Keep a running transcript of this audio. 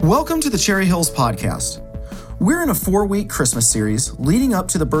Welcome to the Cherry Hills Podcast. We're in a 4-week Christmas series leading up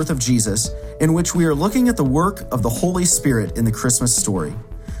to the birth of Jesus, in which we are looking at the work of the Holy Spirit in the Christmas story.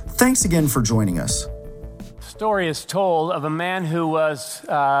 Thanks again for joining us. The story is told of a man who was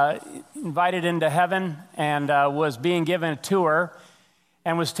invited into heaven and was being given a tour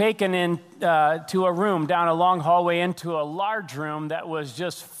and was taken in to a room down a long hallway into a large room that was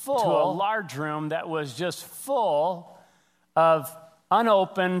just full of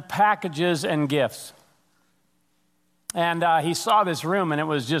unopened packages and gifts. And he saw this room, and it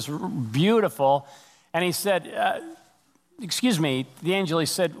was just beautiful. And he said, excuse me, the angel, he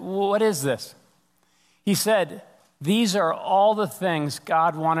said, what is this? He said, these are all the things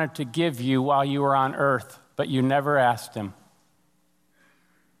God wanted to give you while you were on earth, but you never asked him.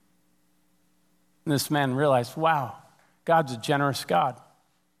 And this man realized, wow, God's a generous God.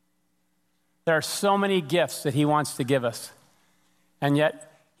 There are so many gifts that he wants to give us. And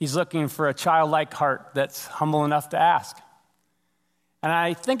yet, he's looking for a childlike heart that's humble enough to ask. And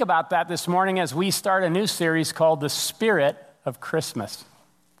I think about that this morning as we start a new series called The Spirit of Christmas.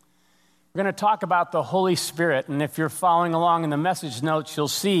 We're going to talk about the Holy Spirit. And if you're following along in the message notes, you'll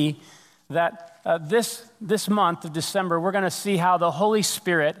see that this month of December, we're going to see how the Holy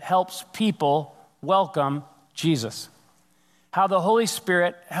Spirit helps people welcome Jesus. How the Holy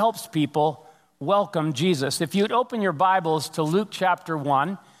Spirit helps people welcome Jesus. If you'd open your Bibles to Luke chapter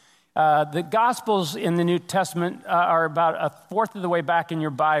 1, the Gospels in the New Testament are about a fourth of the way back in your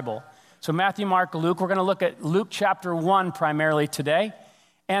Bible. So Matthew, Mark, Luke, we're going to look at Luke chapter 1 primarily today.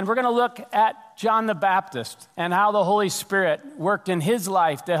 And we're going to look at John the Baptist and how the Holy Spirit worked in his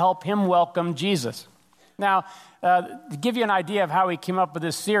life to help him welcome Jesus. Now, to give you an idea of how we came up with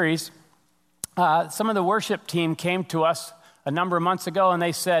this series, some of the worship team came to us a number of months ago and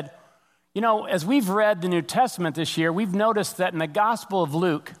they said, you know, as we've read the New Testament this year, we've noticed that in the Gospel of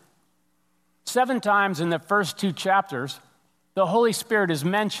Luke, 7 times in the first 2 chapters, the Holy Spirit is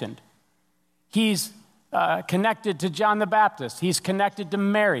mentioned. He's connected to John the Baptist. He's connected to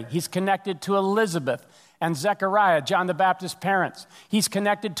Mary. He's connected to Elizabeth and Zechariah, John the Baptist's parents. He's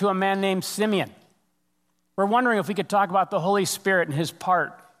connected to a man named Simeon. We're wondering if we could talk about the Holy Spirit and his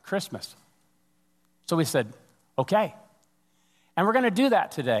part, Christmas. So we said, okay. And we're going to do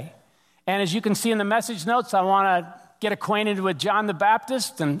that today. And as you can see in the message notes, I want to get acquainted with John the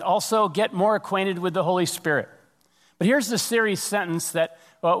Baptist and also get more acquainted with the Holy Spirit. But here's the series sentence that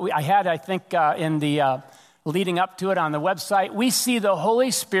I had, in the leading up to it on the website. We see the Holy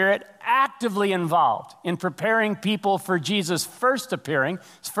Spirit actively involved in preparing people for Jesus' first appearing,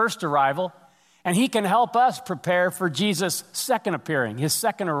 his first arrival, and he can help us prepare for Jesus' second appearing, his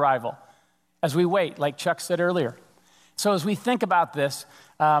second arrival, as we wait, like Chuck said earlier. So as we think about this,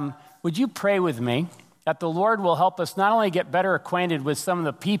 would you pray with me that the Lord will help us not only get better acquainted with some of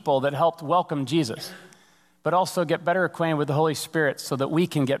the people that helped welcome Jesus, but also get better acquainted with the Holy Spirit so that we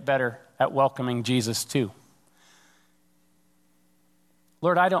can get better at welcoming Jesus too.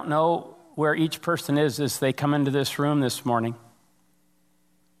 Lord, I don't know where each person is as they come into this room this morning.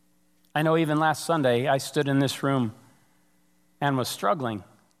 I know even last Sunday I stood in this room and was struggling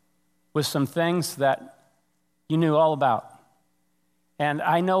with some things that you knew all about. And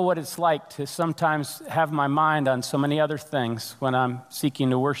I know what it's like to sometimes have my mind on so many other things when I'm seeking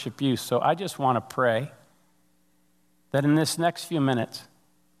to worship you. So I just want to pray that in this next few minutes,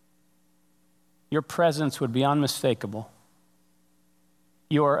 your presence would be unmistakable.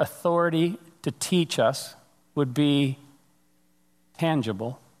 Your authority to teach us would be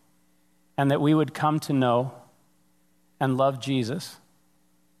tangible, and that we would come to know and love Jesus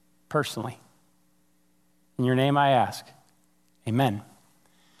personally. In your name I ask, amen.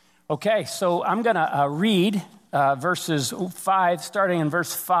 Okay, so I'm going to read verses 5, starting in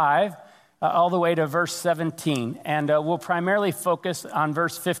verse 5, all the way to verse 17. And we'll primarily focus on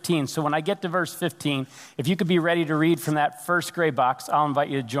verse 15. So when I get to verse 15, if you could be ready to read from that first gray box, I'll invite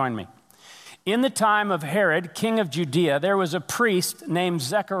you to join me. In the time of Herod, king of Judea, there was a priest named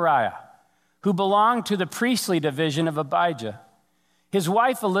Zechariah, who belonged to the priestly division of Abijah. His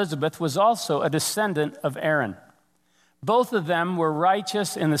wife Elizabeth was also a descendant of Aaron. Both of them were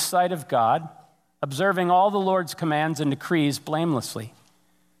righteous in the sight of God, observing all the Lord's commands and decrees blamelessly.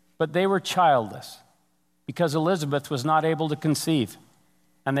 But they were childless, because Elizabeth was not able to conceive,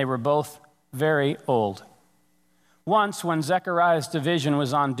 and they were both very old. Once, when Zechariah's division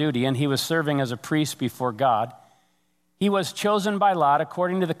was on duty and he was serving as a priest before God, he was chosen by lot,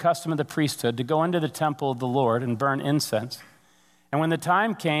 according to the custom of the priesthood, to go into the temple of the Lord and burn incense. And when the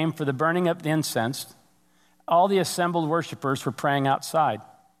time came for the burning of the incense, all the assembled worshipers were praying outside.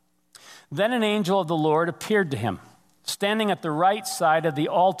 Then an angel of the Lord appeared to him, standing at the right side of the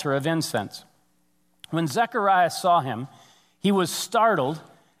altar of incense. When Zechariah saw him, he was startled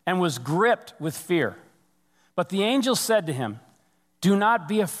and was gripped with fear. But the angel said to him, "Do not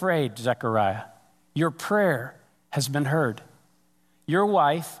be afraid, Zechariah. Your prayer has been heard. Your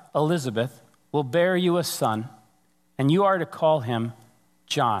wife, Elizabeth, will bear you a son, and you are to call him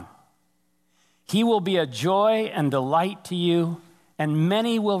John. He will be a joy and delight to you, and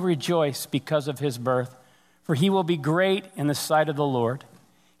many will rejoice because of his birth, for he will be great in the sight of the Lord.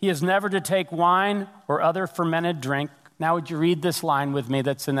 He is never to take wine or other fermented drink." Now would you read this line with me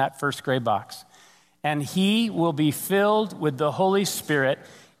that's in that first gray box? "And he will be filled with the Holy Spirit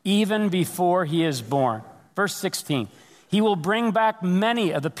even before he is born." Verse 16, "He will bring back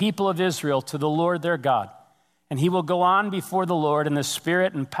many of the people of Israel to the Lord their God, and he will go on before the Lord in the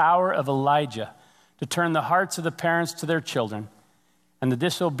spirit and power of Elijah to turn the hearts of the parents to their children and the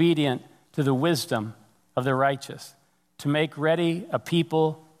disobedient to the wisdom of the righteous, to make ready a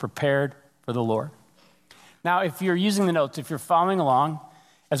people prepared for the Lord." Now, if you're using the notes, if you're following along,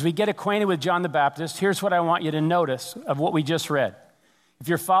 as we get acquainted with John the Baptist, here's what I want you to notice of what we just read. If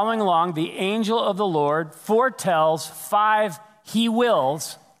you're following along, the angel of the Lord foretells 5 he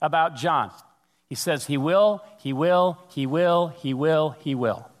wills about John. He says he will, he will, he will, he will, he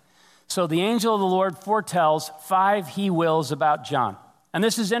will. So the angel of the Lord foretells 5 he wills about John. And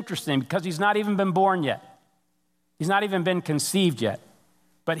this is interesting because he's not even been born yet. He's not even been conceived yet.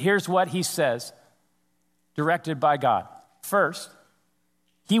 But here's what he says, directed by God. First,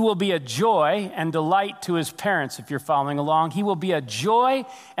 he will be a joy and delight to his parents, if you're following along. He will be a joy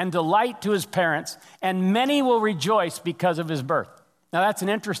and delight to his parents, and many will rejoice because of his birth. Now, that's an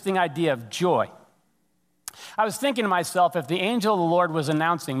interesting idea of joy. I was thinking to myself, if the angel of the Lord was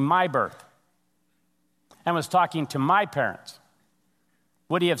announcing my birth and was talking to my parents,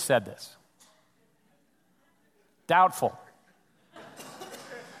 would he have said this? Doubtful.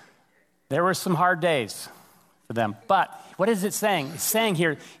 There were some hard days for them. But what is it saying? It's saying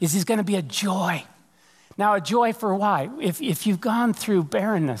here is he's going to be a joy. Now, a joy for why? If you've gone through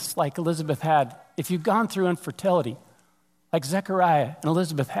barrenness like Elizabeth had, if you've gone through infertility like Zechariah and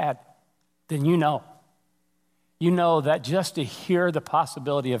Elizabeth had, then you know. You know that just to hear the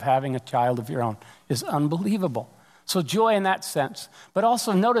possibility of having a child of your own is unbelievable. So joy in that sense. But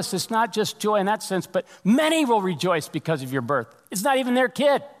also notice it's not just joy in that sense, but many will rejoice because of your birth. It's not even their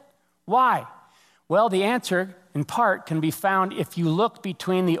kid. Why? Well, the answer in part can be found if you look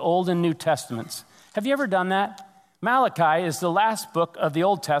between the Old and New Testaments. Have you ever done that? Malachi is the last book of the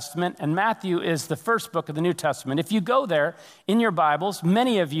Old Testament, and Matthew is the first book of the New Testament. If you go there in your Bibles,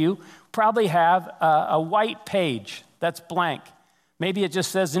 many of you probably have a white page that's blank. Maybe it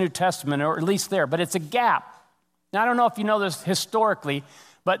just says the New Testament, or at least there, but it's a gap. Now, I don't know if you know this historically,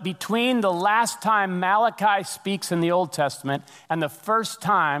 but between the last time Malachi speaks in the Old Testament and the first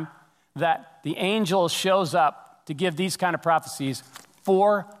time that the angel shows up to give these kind of prophecies,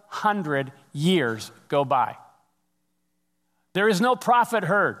 400 years go by. There is no prophet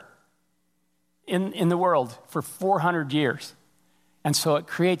heard in the world for 400 years. And so it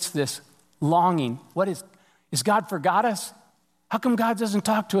creates this longing. What is God forgot us? How come God doesn't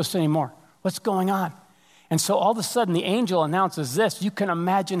talk to us anymore? What's going on? And so all of a sudden the angel announces this. You can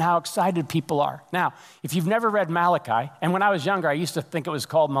imagine how excited people are. Now, if you've never read Malachi, and when I was younger, I used to think it was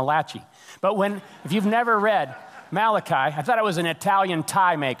called Malachi. But if you've never read Malachi, I thought it was an Italian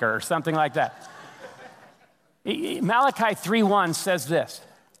tie maker or something like that. Malachi 3:1 says this,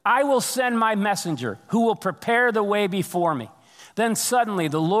 "I will send my messenger who will prepare the way before me. Then suddenly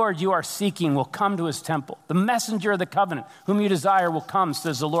the Lord you are seeking will come to his temple. The messenger of the covenant whom you desire will come,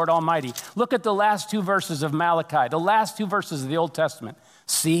 says the Lord Almighty." Look at the last 2 verses of Malachi, the last 2 verses of the Old Testament.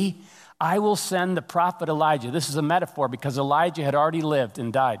 "See, I will send the prophet Elijah." This is a metaphor because Elijah had already lived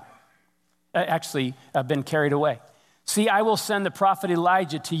and died. Been carried away. "See, I will send the prophet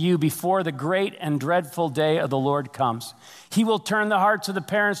Elijah to you before the great and dreadful day of the Lord comes. He will turn the hearts of the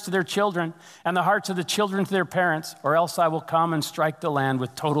parents to their children and the hearts of the children to their parents, or else I will come and strike the land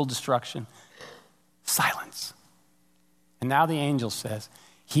with total destruction." Silence. And now the angel says,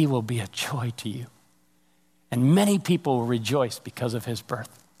 he will be a joy to you. And many people will rejoice because of his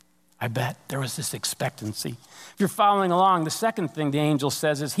birth. I bet there was this expectancy. If you're following along, the second thing the angel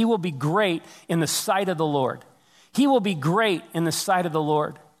says is he will be great in the sight of the Lord. He will be great in the sight of the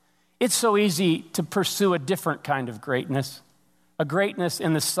Lord. It's so easy to pursue a different kind of greatness, a greatness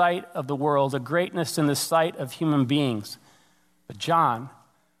in the sight of the world, a greatness in the sight of human beings. But John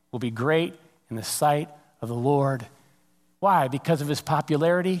will be great in the sight of the Lord. Why? Because of his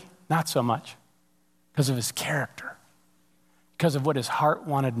popularity? Not so much. Because of his character. Because of what his heart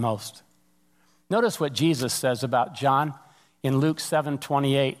wanted most. Notice what Jesus says about John in Luke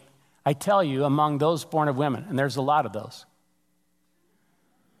 7:28. I tell you, among those born of women, and there's a lot of those,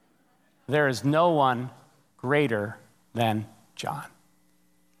 there is no one greater than John.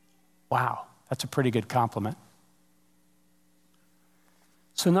 Wow, that's a pretty good compliment.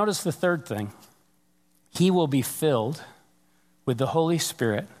 So notice the third thing. He will be filled with the Holy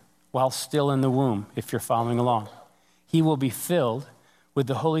Spirit while still in the womb, if you're following along. He will be filled with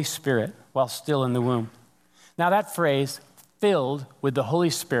the Holy Spirit while still in the womb. Now that phrase, filled with the Holy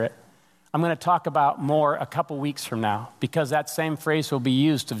Spirit, I'm going to talk about more a couple weeks from now, because that same phrase will be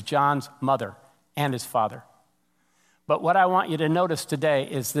used of John's mother and his father. But what I want you to notice today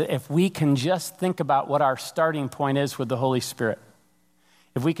is that if we can just think about what our starting point is with the Holy Spirit,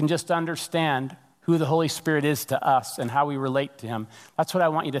 if we can just understand who the Holy Spirit is to us and how we relate to him, that's what I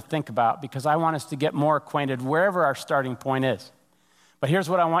want you to think about, because I want us to get more acquainted wherever our starting point is. But here's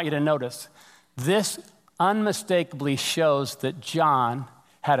what I want you to notice. This unmistakably shows that John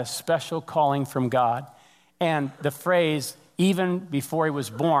had a special calling from God. And the phrase, even before he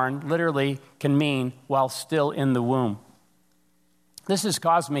was born, literally can mean while still in the womb. This has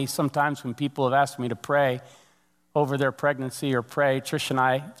caused me sometimes when people have asked me to pray over their pregnancy or pray. Trish and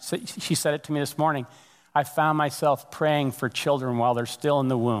I, she said it to me this morning, I found myself praying for children while they're still in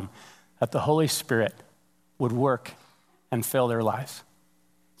the womb, that the Holy Spirit would work and fill their lives.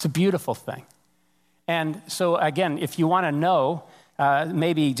 It's a beautiful thing. And so again, if you want to know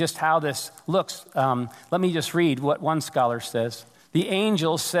maybe just how this looks, let me just read what one scholar says. The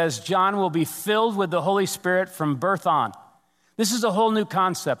angel says John will be filled with the Holy Spirit from birth on. This is a whole new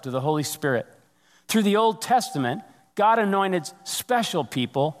concept of the Holy Spirit. Through the Old Testament, God anointed special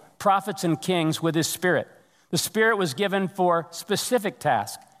people, prophets and kings, with his Spirit. The Spirit was given for specific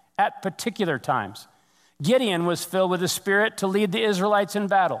tasks at particular times. Gideon was filled with the Spirit to lead the Israelites in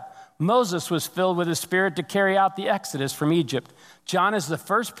battle. Moses was filled with the Spirit to carry out the Exodus from Egypt. John is the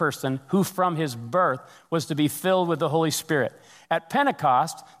first person who from his birth was to be filled with the Holy Spirit. At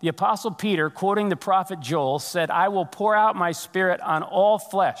Pentecost, the Apostle Peter, quoting the prophet Joel, said, I will pour out my Spirit on all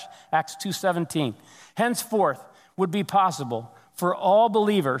flesh, Acts 2:17. Henceforth would be possible for all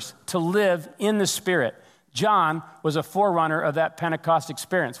believers to live in the Spirit. John was a forerunner of that Pentecost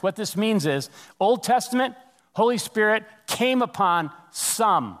experience. What this means is, Old Testament, Holy Spirit came upon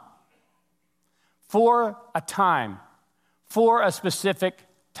some for a time, for a specific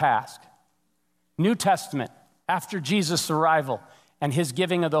task. New Testament, after Jesus' arrival and his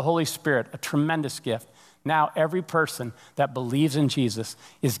giving of the Holy Spirit, a tremendous gift. Now every person that believes in Jesus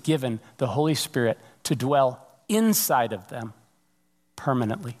is given the Holy Spirit to dwell inside of them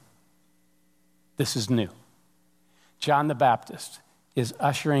permanently. This is new. John the Baptist is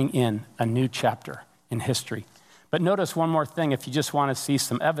ushering in a new chapter in history. But notice one more thing if you just want to see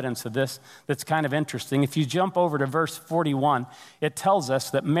some evidence of this that's kind of interesting. If you jump over to verse 41, it tells us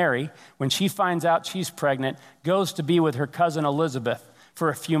that Mary, when she finds out she's pregnant, goes to be with her cousin Elizabeth for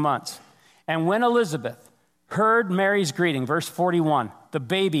a few months. And when Elizabeth heard Mary's greeting, verse 41, the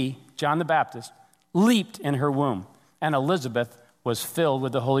baby, John the Baptist, leaped in her womb, and Elizabeth was filled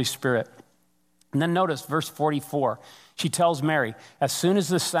with the Holy Spirit. And then notice verse 44. She tells Mary, as soon as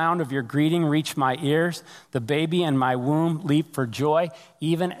the sound of your greeting reached my ears, the baby in my womb leaped for joy.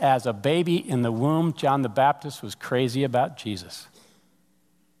 Even as a baby in the womb, John the Baptist was crazy about Jesus.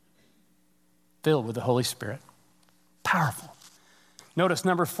 Filled with the Holy Spirit. Powerful. Notice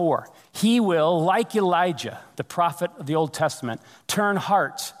number 4. He will, like Elijah, the prophet of the Old Testament, turn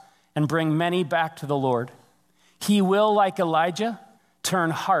hearts and bring many back to the Lord. He will, like Elijah, turn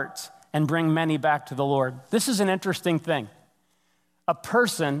hearts and bring many back to the Lord. This is an interesting thing. A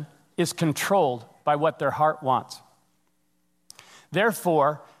person is controlled by what their heart wants.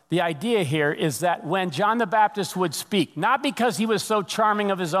 Therefore, the idea here is that when John the Baptist would speak, not because he was so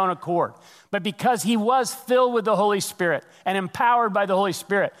charming of his own accord, but because he was filled with the Holy Spirit and empowered by the Holy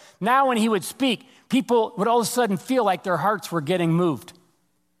Spirit, now when he would speak, people would all of a sudden feel like their hearts were getting moved.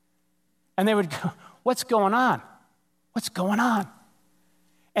 And they would go, what's going on? What's going on?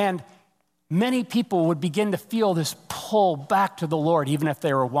 And many people would begin to feel this pull back to the Lord, even if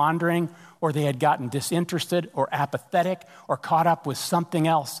they were wandering or they had gotten disinterested or apathetic or caught up with something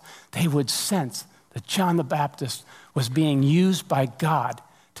else. They would sense that John the Baptist was being used by God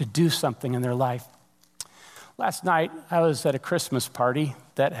to do something in their life. Last night, I was at a Christmas party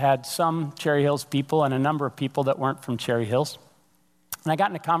that had some Cherry Hills people and a number of people that weren't from Cherry Hills. And I got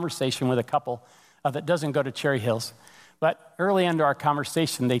in a conversation with a couple that doesn't go to Cherry Hills. But early into our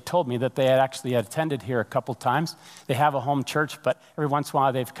conversation, they told me that they had actually attended here a couple times. They have a home church, but every once in a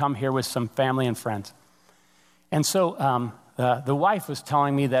while they've come here with some family and friends. And so The wife was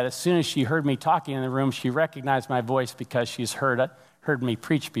telling me that as soon as she heard me talking in the room, she recognized my voice because she's heard me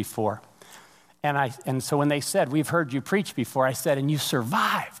preach before. And so when they said, "We've heard you preach before," I said, "And you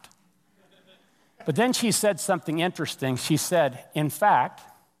survived." But then she said something interesting. She said, "In fact,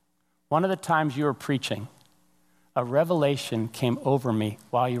 one of the times you were preaching, a revelation came over me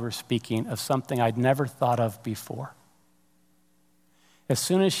while you were speaking of something I'd never thought of before." As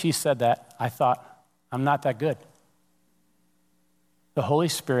soon as she said that, I thought, I'm not that good. The Holy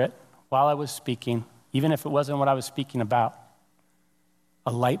Spirit, while I was speaking, even if it wasn't what I was speaking about,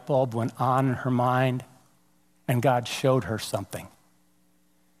 a light bulb went on in her mind, and God showed her something.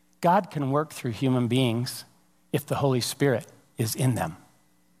 God can work through human beings if the Holy Spirit is in them.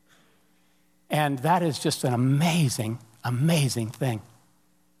 And that is just an amazing, amazing thing.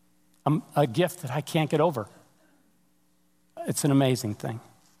 A gift that I can't get over. It's an amazing thing.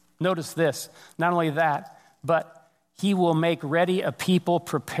 Notice this, not only that, but he will make ready a people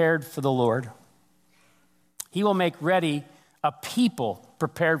prepared for the Lord. He will make ready a people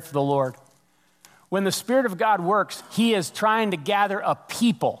prepared for the Lord. When the Spirit of God works, he is trying to gather a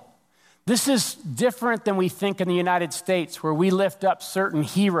people. This is different than we think in the United States, where we lift up certain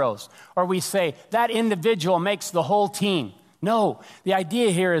heroes, or we say, that individual makes the whole team. No, the idea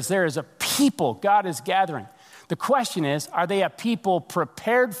here is there is a people God is gathering. The question is, are they a people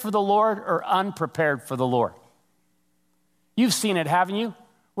prepared for the Lord or unprepared for the Lord? You've seen it, haven't you?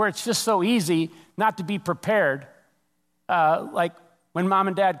 Where it's just so easy not to be prepared, like when mom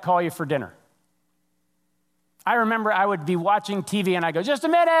and dad call you for dinner. I remember I would be watching TV and I go, "Just a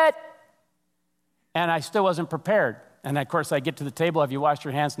minute!" And I still wasn't prepared. And of course, I get to the table. "Have you washed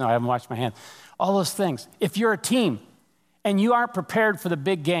your hands?" "No, I haven't washed my hands." All those things. If you're a team and you aren't prepared for the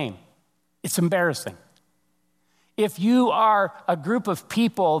big game, it's embarrassing. If you are a group of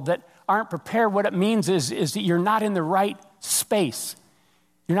people that aren't prepared, what it means is that you're not in the right space.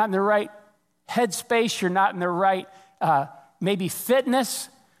 You're not in the right headspace. You're not in the right, maybe fitness.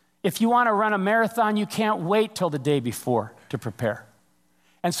 If you want to run a marathon, you can't wait till the day before to prepare.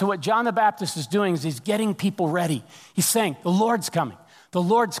 And so what John the Baptist is doing is he's getting people ready. He's saying, the Lord's coming. The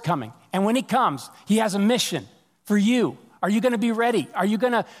Lord's coming. And when he comes, he has a mission for you. Are you going to be ready? Are you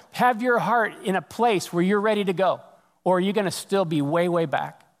going to have your heart in a place where you're ready to go? Or are you going to still be way, way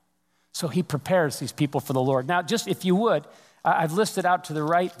back? So he prepares these people for the Lord. Now, just if you would, I've listed out to the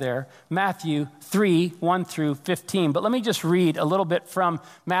right there, Matthew 3, 1 through 15. But let me just read a little bit from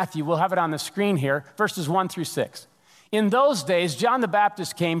Matthew. We'll have it on the screen here, verses 1 through 6. "In those days, John the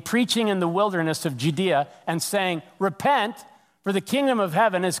Baptist came preaching in the wilderness of Judea and saying, 'Repent, for the kingdom of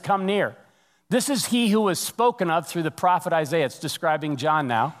heaven has come near.' This is he who was spoken of through the prophet Isaiah." It's describing John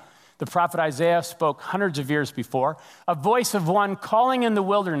now. The prophet Isaiah spoke hundreds of years before. "A voice of one calling in the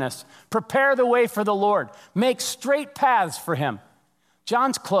wilderness, 'Prepare the way for the Lord. Make straight paths for him.'"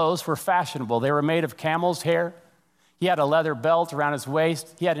 John's clothes were fashionable. They were made of camel's hair. He had a leather belt around his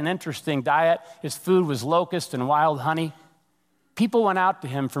waist. He had an interesting diet. His food was locust and wild honey. People went out to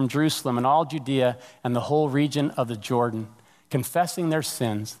him from Jerusalem and all Judea and the whole region of the Jordan. Confessing their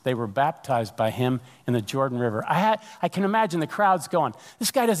sins, they were baptized by him in the Jordan River. I can imagine the crowds going,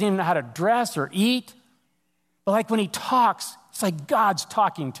 "This guy doesn't even know how to dress or eat." But like when he talks, it's like God's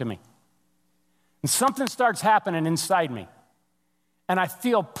talking to me. And something starts happening inside me. And I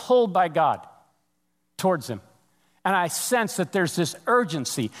feel pulled by God towards him. And I sense that there's this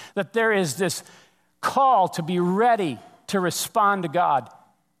urgency, that there is this call to be ready to respond to God.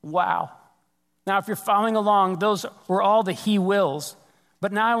 Wow. Now, if you're following along, those were all the he wills.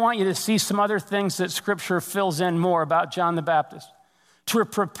 But now I want you to see some other things that Scripture fills in more about John the Baptist. To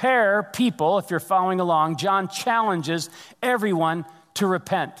prepare people, if you're following along, John challenges everyone to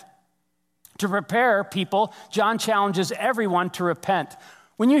repent. To prepare people, John challenges everyone to repent.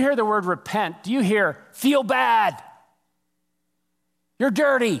 When you hear the word repent, do you hear, feel bad? You're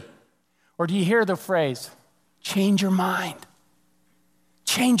dirty. Or do you hear the phrase, change your mind?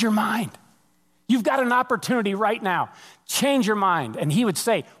 Change your mind. You've got an opportunity right now. Change your mind. And he would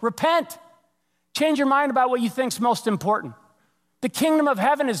say, repent. Change your mind about what you think is most important. The kingdom of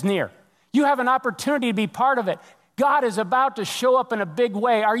heaven is near. You have an opportunity to be part of it. God is about to show up in a big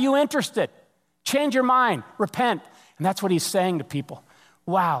way. Are you interested? Change your mind. Repent. And that's what he's saying to people.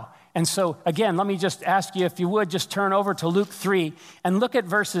 Wow. And so, again, let me just ask you, if you would, just turn over to Luke 3 and look at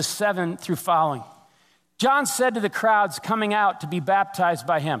verses 7 through following. John said to the crowds coming out to be baptized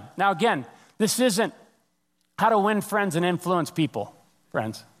by him. Now, again, this isn't how to win friends and influence people,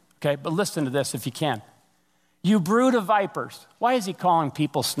 friends, okay? But listen to this if you can. You brood of vipers. Why is he calling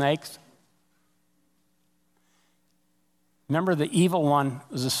people snakes? Remember, the evil one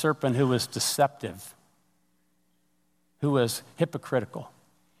was a serpent who was deceptive. who was hypocritical.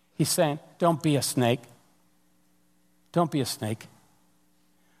 He's saying, don't be a snake. Don't be a snake.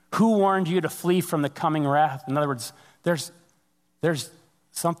 Who warned you to flee from the coming wrath? In other words, there's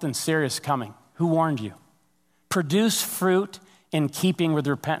something serious coming. Who warned you? Produce fruit in keeping with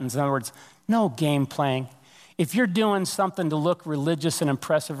repentance. In other words, no game playing. If you're doing something to look religious and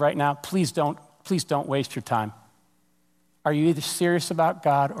impressive right now, please don't waste your time. Are you either serious about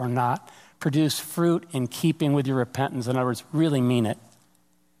God or not? Produce fruit in keeping with your repentance. In other words, really mean it.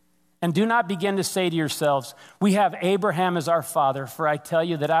 And do not begin to say to yourselves, we have Abraham as our father, for I tell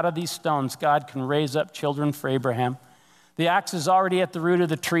you that out of these stones God can raise up children for Abraham. The axe is already at the root of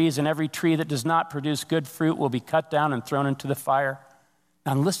the trees, and every tree that does not produce good fruit will be cut down and thrown into the fire.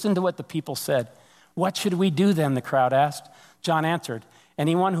 Now listen to what the people said. What should we do then, the crowd asked. John answered,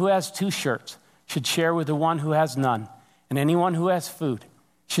 anyone who has 2 shirts should share with the one who has none, and anyone who has food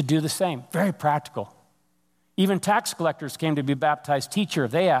should do the same. Very practical. Even tax collectors came to be baptized. Teacher,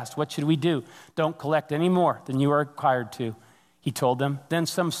 they asked, what should we do? Don't collect any more than you are required to, he told them. Then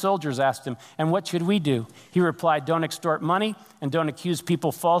some soldiers asked him, and what should we do? He replied, don't extort money and don't accuse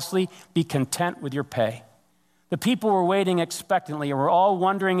people falsely. Be content with your pay. The people were waiting expectantly and were all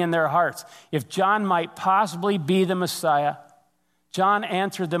wondering in their hearts if John might possibly be the Messiah. John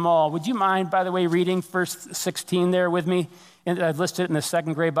answered them all. Would you mind, by the way, reading verse 16 there with me? And I've listed it in the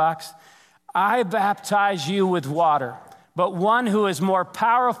second gray box. I baptize you with water, but one who is more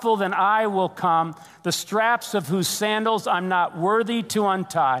powerful than I will come, the straps of whose sandals I'm not worthy to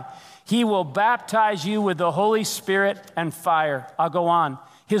untie. He will baptize you with the Holy Spirit and fire. I'll go on.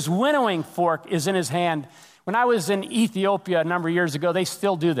 His winnowing fork is in his hand. When I was in Ethiopia a number of years ago, they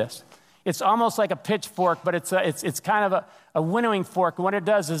still do this. It's almost like a pitchfork, but it's kind of a winnowing fork. And what it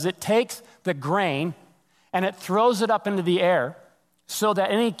does is it takes the grain and it throws it up into the air so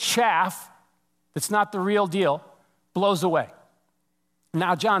that any chaff that's not the real deal blows away.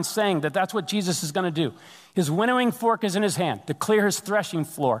 Now John's saying that that's what Jesus is going to do. His winnowing fork is in his hand to clear his threshing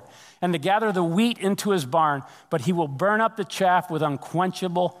floor and to gather the wheat into his barn, but he will burn up the chaff with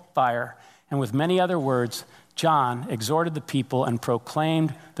unquenchable fire. And with many other words, John exhorted the people and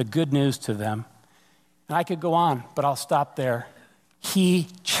proclaimed the good news to them. And I could go on, but I'll stop there. He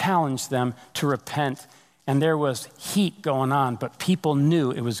challenged them to repent, and there was heat going on, but people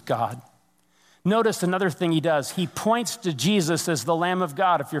knew it was God. Notice another thing he does. He points to Jesus as the Lamb of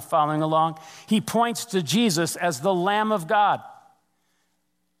God, if you're following along. He points to Jesus as the Lamb of God.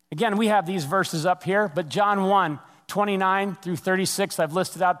 Again, we have these verses up here, but John 1, 29 through 36, I've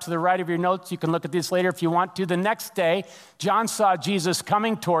listed out to the right of your notes. You can look at these later if you want to. The next day, John saw Jesus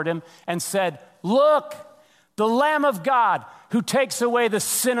coming toward him and said, look, the Lamb of God who takes away the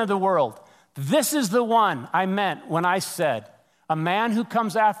sin of the world. This is the one I meant when I said, a man who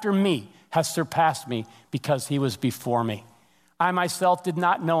comes after me has surpassed me because he was before me. I myself did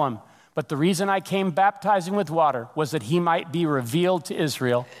not know him, but the reason I came baptizing with water was that he might be revealed to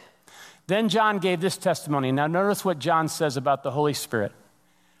Israel. Then John gave this testimony. Now notice what John says about the Holy Spirit.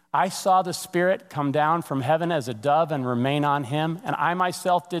 I saw the Spirit come down from heaven as a dove and remain on him, and I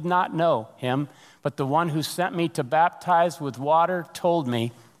myself did not know him, but the one who sent me to baptize with water told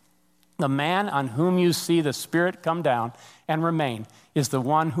me, the man on whom you see the Spirit come down and remain is the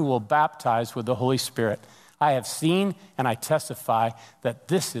one who will baptize with the Holy Spirit. I have seen and I testify that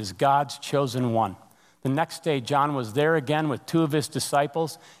this is God's chosen one. The next day, John was there again with 2 of his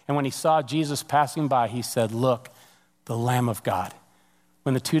disciples, and when he saw Jesus passing by, he said, look, the Lamb of God.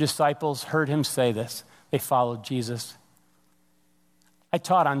 When the 2 disciples heard him say this, they followed Jesus. I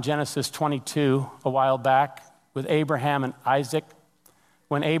taught on Genesis 22 a while back with Abraham and Isaac.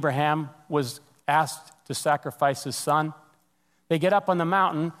 When Abraham was asked to sacrifice his son, they get up on the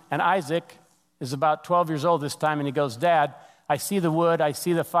mountain, and Isaac is about 12 years old this time, and he goes, Dad, I see the wood, I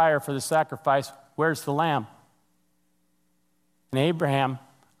see the fire for the sacrifice. Where's the lamb? And Abraham,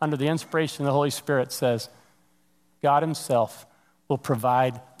 under the inspiration of the Holy Spirit, says, God himself will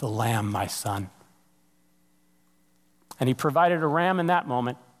provide the lamb, my son. And he provided a ram in that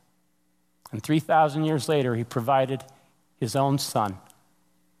moment. And 3,000 years later, he provided his own son,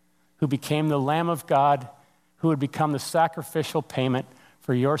 who became the Lamb of God, who would become the sacrificial payment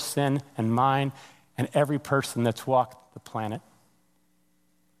for your sin and mine and every person that's walked the planet.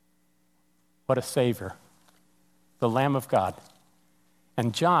 What a Savior, the Lamb of God.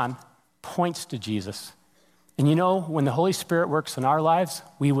 And John points to Jesus. And you know, when the Holy Spirit works in our lives,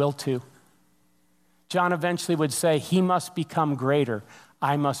 we will too. John eventually would say, he must become greater,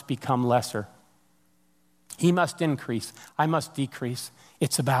 I must become lesser. He must increase, I must decrease.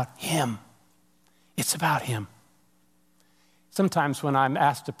 It's about him. It's about him. Sometimes when I'm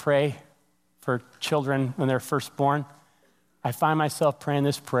asked to pray for children when they're first born, I find myself praying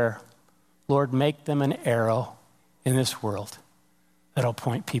this prayer: Lord, make them an arrow in this world that'll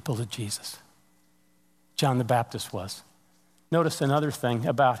point people to Jesus. John the Baptist was. Notice another thing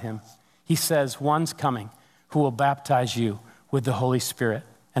about him. He says, one's coming who will baptize you with the Holy Spirit.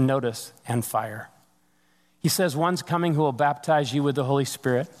 And notice, and fire. He says, one's coming who will baptize you with the Holy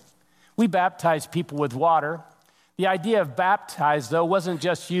Spirit. We baptize people with water. The idea of baptize, though, wasn't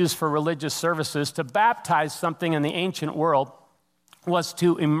just used for religious services. To baptize something in the ancient world was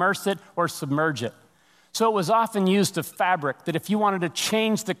to immerse it or submerge it. So it was often used of fabric, that if you wanted to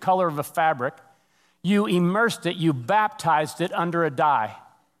change the color of a fabric, you immersed it, you baptized it under a dye.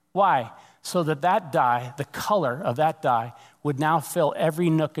 Why? So that that dye, the color of that dye, would now fill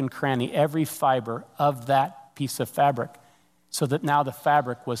every nook and cranny, every fiber of that piece of fabric, so that now the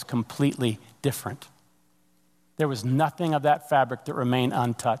fabric was completely different. There was nothing of that fabric that remained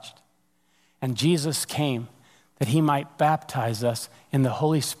untouched. And Jesus came that he might baptize us in the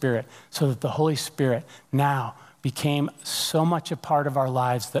Holy Spirit, so that the Holy Spirit now became so much a part of our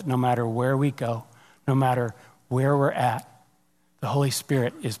lives that no matter where we go, no matter where we're at, the Holy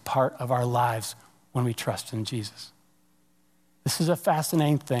Spirit is part of our lives when we trust in Jesus. This is a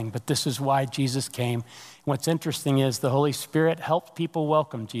fascinating thing, but this is why Jesus came. What's interesting is the Holy Spirit helped people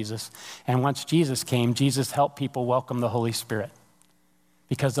welcome Jesus. And once Jesus came, Jesus helped people welcome the Holy Spirit,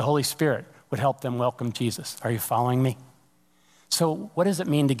 because the Holy Spirit would help them welcome Jesus. Are you following me? So what does it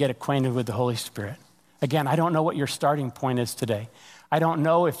mean to get acquainted with the Holy Spirit? Again, I don't know what your starting point is today. I don't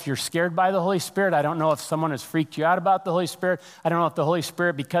know if you're scared by the Holy Spirit. I don't know if someone has freaked you out about the Holy Spirit. I don't know if the Holy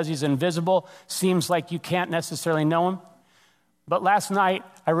Spirit, because he's invisible, seems like you can't necessarily know him. But last night,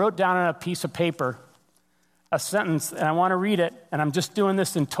 I wrote down on a piece of paper a sentence, and I want to read it, and I'm just doing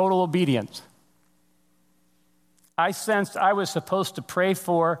this in total obedience. I sensed I was supposed to pray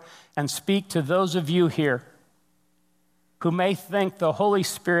for and speak to those of you here who may think the Holy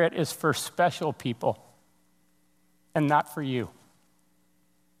Spirit is for special people and not for you.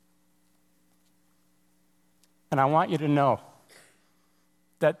 And I want you to know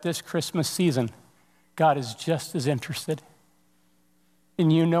that this Christmas season, God is just as interested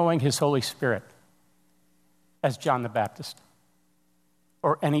in you knowing his Holy Spirit as John the Baptist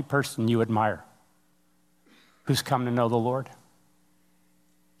or any person you admire who's come to know the Lord.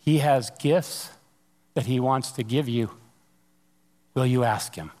 He has gifts that he wants to give you. Will you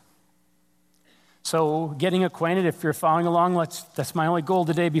ask him? So getting acquainted, if you're following along, that's my only goal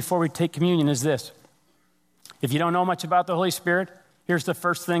today before we take communion, is this. If you don't know much about the Holy Spirit, here's the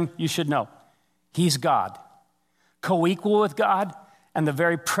first thing you should know. He's God, co-equal with God, and the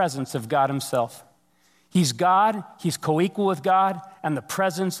very presence of God himself. He's God, he's co-equal with God, and the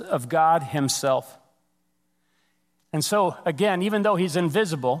presence of God himself. And so, again, even though he's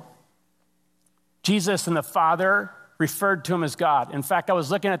invisible, Jesus and the Father referred to him as God. In fact, I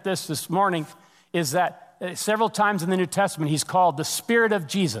was looking at this morning, is that several times in the New Testament, he's called the Spirit of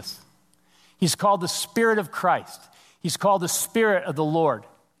Jesus. He's called the Spirit of Christ. He's called the Spirit of the Lord.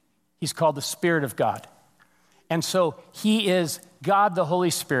 He's called the Spirit of God. And so he is God, the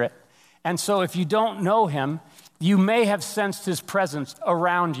Holy Spirit. And so if you don't know him, you may have sensed his presence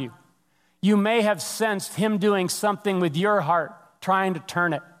around you. You may have sensed him doing something with your heart, trying to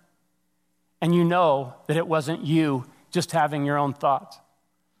turn it. And you know that it wasn't you just having your own thoughts.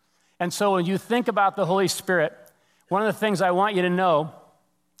 And so when you think about the Holy Spirit, one of the things I want you to know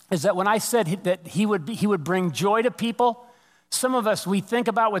is that when I said that he would bring joy to people, some of us, we think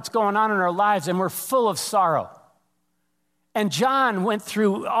about what's going on in our lives and we're full of sorrow. And John went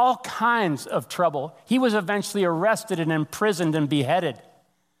through all kinds of trouble. He was eventually arrested and imprisoned and beheaded.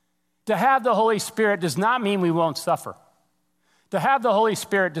 To have the Holy Spirit does not mean we won't suffer. To have the Holy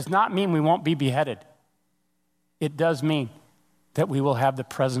Spirit does not mean we won't be beheaded. It does mean that we will have the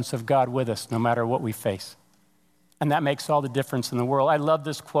presence of God with us no matter what we face. And that makes all the difference in the world. I love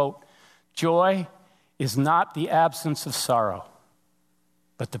this quote. Joy is not the absence of sorrow,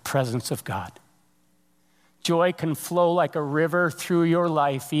 but the presence of God. Joy can flow like a river through your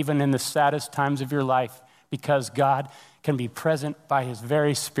life, even in the saddest times of your life, because God can be present by his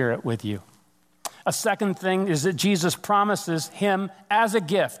very Spirit with you. A second thing is that Jesus promises him as a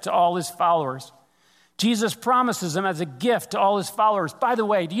gift to all his followers. Jesus promises him as a gift to all his followers. By the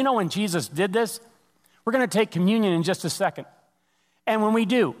way, do you know when Jesus did this? We're going to take communion in just a second. And when we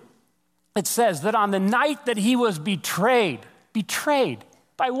do, it says that on the night that he was betrayed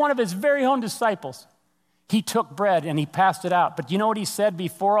by one of his very own disciples, he took bread and he passed it out. But you know what he said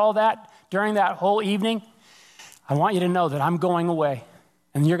before all that, during that whole evening? I want you to know that I'm going away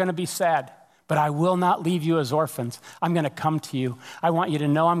and you're going to be sad, but I will not leave you as orphans. I'm going to come to you. I want you to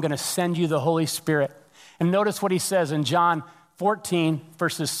know I'm going to send you the Holy Spirit. And notice what he says in John 14,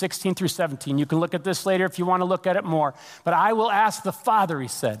 verses 16 through 17. You can look at this later if you want to look at it more. But I will ask the Father, he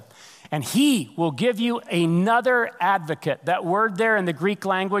said, and he will give you another advocate. That word there in the Greek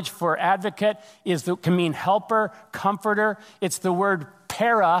language for advocate can mean helper, comforter. It's the word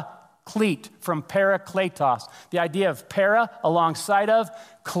paraclete from parakletos. The idea of para, alongside of,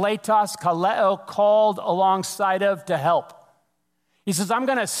 kletos, kaleo, called alongside of, to help. He says, I'm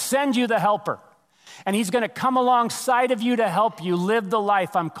going to send you the helper, and he's going to come alongside of you to help you live the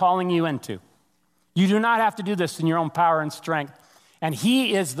life I'm calling you into. You do not have to do this in your own power and strength. And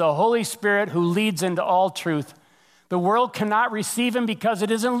he is the Holy Spirit who leads into all truth. The world cannot receive him because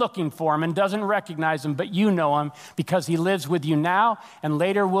it isn't looking for him and doesn't recognize him, but you know him because he lives with you now and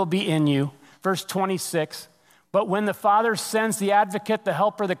later will be in you. Verse 26, but when the Father sends the advocate, the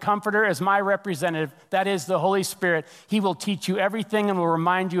helper, the comforter as my representative, that is the Holy Spirit, he will teach you everything and will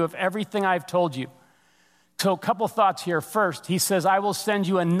remind you of everything I've told you. So a couple thoughts here. First, he says, I will send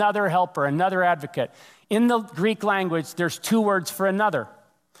you another helper, another advocate. In the Greek language, there's two words for another.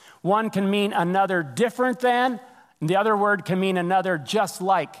 One can mean another different than, and the other word can mean another just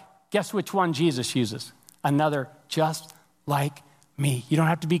like. Guess which one Jesus uses? Another just like me. You don't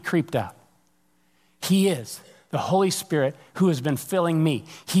have to be creeped out. He is the Holy Spirit who has been filling me.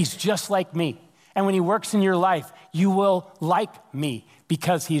 He's just like me. And when he works in your life, you will like me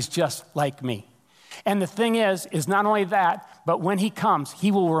because he's just like me. And the thing is not only that, but when he comes,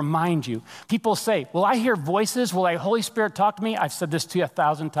 he will remind you. People say, will I hear voices? Will the Holy Spirit talk to me? I've said this to you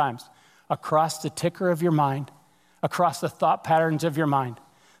 1,000 times. Across the ticker of your mind, across the thought patterns of your mind,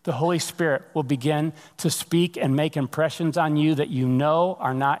 the Holy Spirit will begin to speak and make impressions on you that you know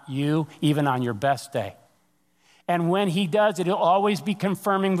are not you, even on your best day. And when he does, it'll always be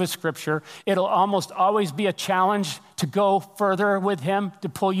confirming with Scripture. It'll almost always be a challenge to go further with him, to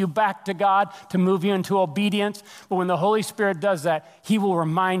pull you back to God, to move you into obedience. But when the Holy Spirit does that, he will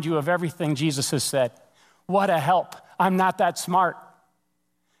remind you of everything Jesus has said. What a help. I'm not that smart.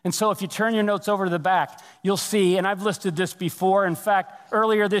 And so if you turn your notes over to the back, you'll see, and I've listed this before. In fact,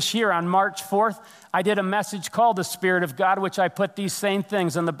 earlier this year on March 4th, I did a message called The Spirit of God, which I put these same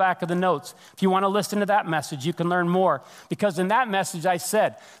things on the back of the notes. If you want to listen to that message, you can learn more. Because in that message, I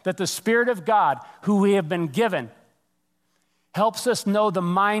said that the Spirit of God, who we have been given, helps us know the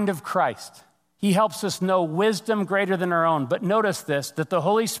mind of Christ. He helps us know wisdom greater than our own. But notice this, that the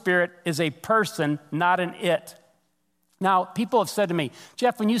Holy Spirit is a person, not an it. Now, people have said to me,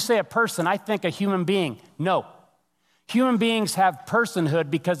 Jeff, when you say a person, I think a human being. No. Human beings have personhood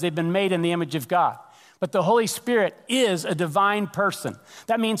because they've been made in the image of God. But the Holy Spirit is a divine person.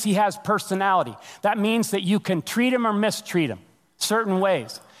 That means he has personality. That means that you can treat him or mistreat him certain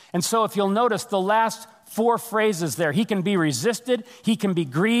ways. And so if you'll notice the last 4 phrases there, he can be resisted, he can be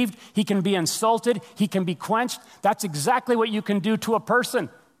grieved, he can be insulted, he can be quenched. That's exactly what you can do to a person.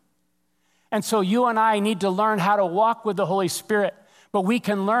 And so you and I need to learn how to walk with the Holy Spirit. But we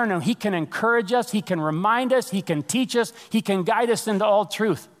can learn him. He can encourage us. He can remind us. He can teach us. He can guide us into all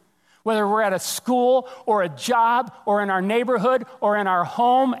truth. Whether we're at a school or a job or in our neighborhood or in our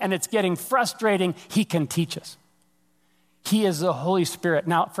home and it's getting frustrating, he can teach us. He is the Holy Spirit.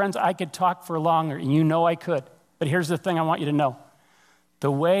 Now, friends, I could talk for longer, and you know I could. But here's the thing I want you to know.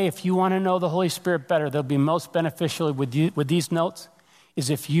 The way, if you want to know the Holy Spirit better, they'll be most beneficial with these notes, is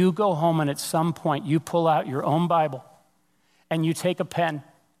if you go home and at some point you pull out your own Bible and you take a pen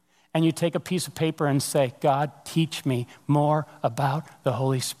and you take a piece of paper and say, God, teach me more about the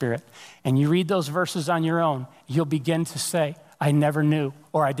Holy Spirit. And you read those verses on your own, you'll begin to say, I never knew,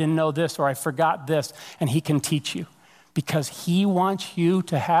 or I didn't know this, or I forgot this, and he can teach you. Because he wants you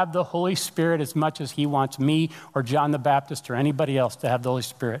to have the Holy Spirit as much as he wants me or John the Baptist or anybody else to have the Holy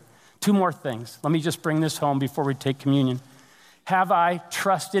Spirit. 2 more things. Let me just bring this home before we take communion. Have I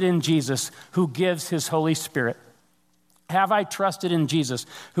trusted in Jesus who gives his Holy Spirit? Have I trusted in Jesus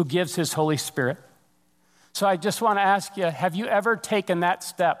who gives his Holy Spirit? So I just want to ask you, have you ever taken that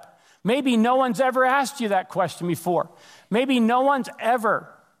step? Maybe no one's ever asked you that question before. Maybe no one's ever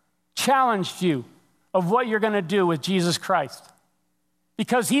challenged you of what you're going to do with Jesus Christ.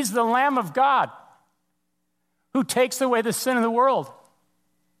 Because he's the Lamb of God who takes away the sin of the world.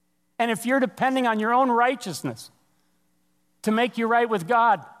 And if you're depending on your own righteousness to make you right with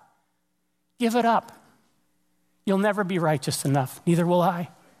God, give it up. You'll never be righteous enough. Neither will I.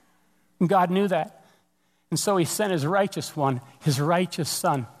 And God knew that. And so he sent his righteous one, his righteous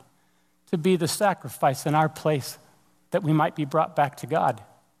son, to be the sacrifice in our place that we might be brought back to God.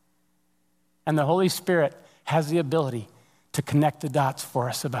 And the Holy Spirit has the ability to connect the dots for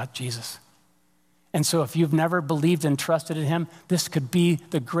us about Jesus. And so if you've never believed and trusted in him, this could be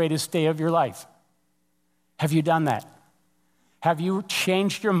the greatest day of your life. Have you done that? Have you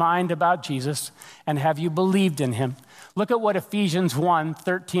changed your mind about Jesus, and have you believed in him? Look at what Ephesians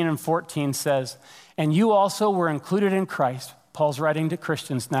 1:13 and 14 says. And you also were included in Christ. Paul's writing to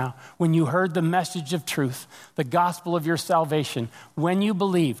Christians now. When you heard the message of truth, the gospel of your salvation, when you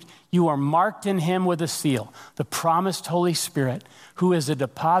believed, you are marked in him with a seal, the promised Holy Spirit, who is a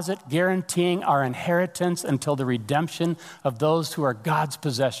deposit guaranteeing our inheritance until the redemption of those who are God's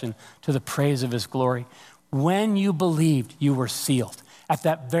possession, to the praise of his glory. When you believed, you were sealed. At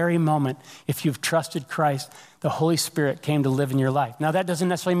that very moment, if you've trusted Christ, the Holy Spirit came to live in your life. Now, that doesn't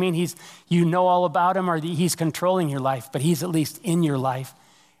necessarily mean you know all about him or he's controlling your life, but he's at least in your life,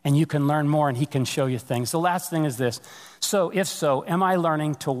 and you can learn more and he can show you things. The last thing is this. So, if so, am I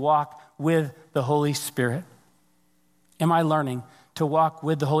learning to walk with the Holy Spirit? Am I learning to walk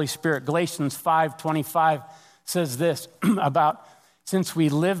with the Holy Spirit? Galatians 5:25 says this about, since we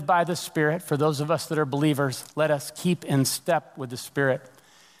live by the Spirit, for those of us that are believers, let us keep in step with the Spirit.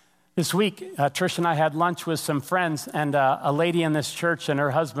 This week, Trish and I had lunch with some friends, and a lady in this church and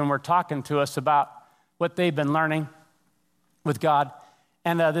her husband were talking to us about what they've been learning with God.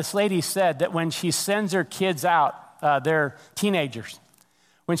 And this lady said that when she sends her kids out, they're teenagers,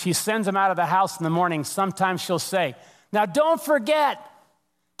 when she sends them out of the house in the morning, sometimes she'll say, now don't forget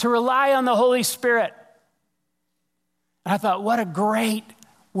to rely on the Holy Spirit. And I thought, what a great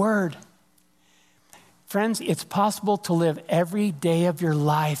word. Friends, it's possible to live every day of your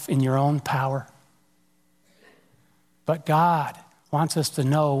life in your own power. But God wants us to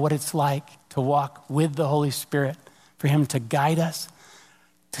know what it's like to walk with the Holy Spirit, for him to guide us,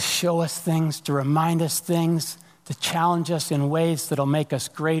 to show us things, to remind us things, to challenge us in ways that'll make us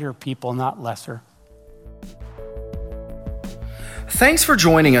greater people, not lesser. Thanks for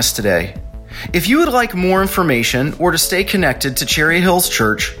joining us today. If you would like more information or to stay connected to Cherry Hills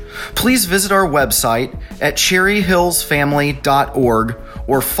Church, please visit our website at cherryhillsfamily.org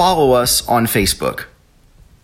or follow us on Facebook.